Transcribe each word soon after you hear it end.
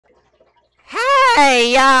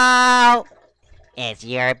Hey, y'all! It's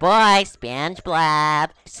your boy, Spengeblab,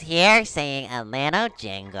 here singing a little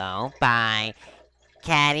jingle by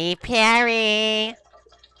Katy Perry.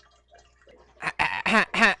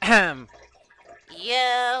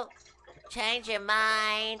 You change your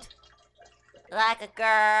mind like a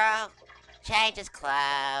girl changes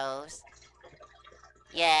clothes.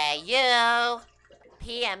 Yeah, you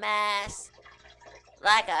PMS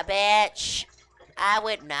like a bitch, I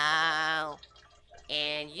would know.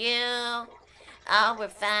 And you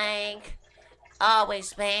overthink,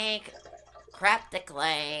 always think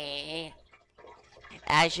cryptically.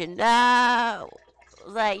 I should know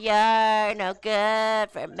that you're no good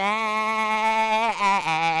for me.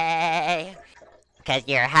 Cause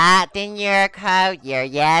you're hot, then you're cold, you're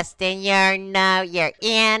yes, then you're no, you're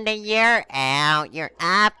in, then you're out, you're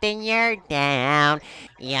up, then you're down.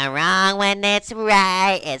 You're wrong when it's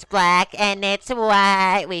right, it's black and it's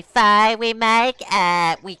white. We fight, we make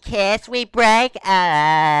up, we kiss, we break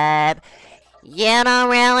up. You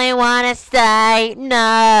don't really want to stay,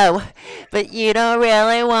 no, but you don't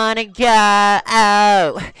really want to go.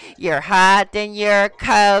 Oh, you're hot, then you're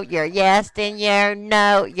cold, you're yes, then you're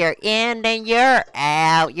no, you're in, then you're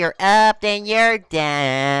out, you're up, then you're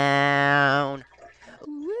down.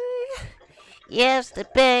 We used to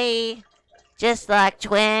be just like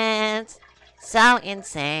twins, so in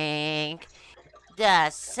sync,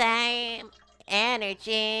 the same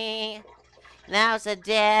energy. Now's a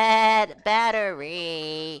dead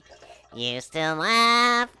battery. Used to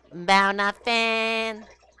laugh about nothing.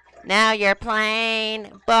 Now you're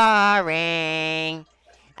plain boring.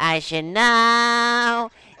 I should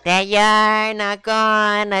know that you're not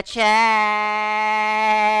gonna change.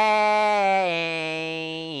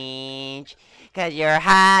 Cause you're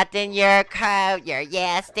hot, then you're cold, you're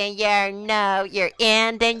yes, then you're no, you're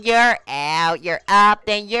in, then you're out, you're up,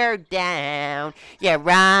 then you're down. You're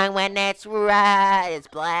wrong when it's right, it's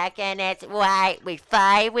black and it's white. We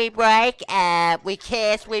fight, we break up, we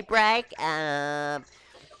kiss, we break up.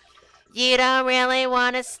 You don't really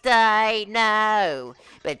want to stay, no,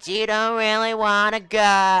 but you don't really want to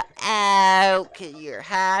go out. Cause you're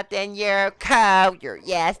hot, then you're cold, you're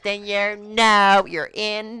yes, then you're no, you're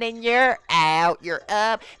in, then you're out, you're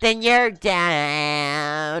up, then you're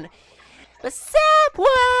down. But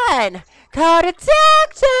someone called a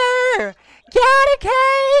doctor, got a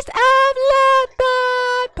case of love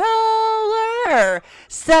bipolar,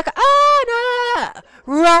 stuck on a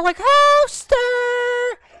roller coaster.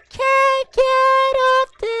 Can't get off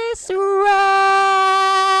this ride.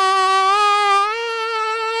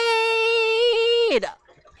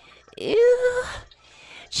 You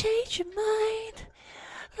change your mind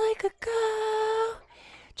like a girl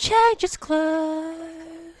changes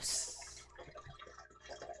clothes.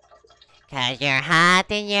 Cause you're hot,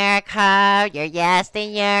 then you're cold, you're yes,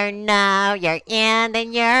 then you're no, you're in,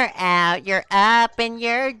 then you're out, you're up, and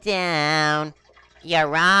you're down. You're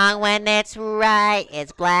wrong when it's right,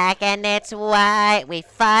 it's black and it's white. We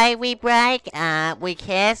fight, we break up, we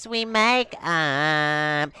kiss, we make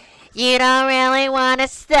up. You don't really want to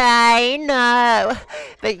stay, no,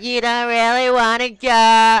 but you don't really want to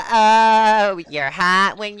go. You're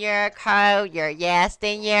hot when you're cold, you're yes,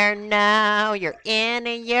 then you're no, you're in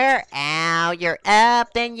and you're out, you're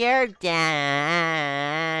up, then you're down.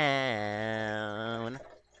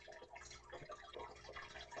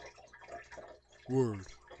 Word.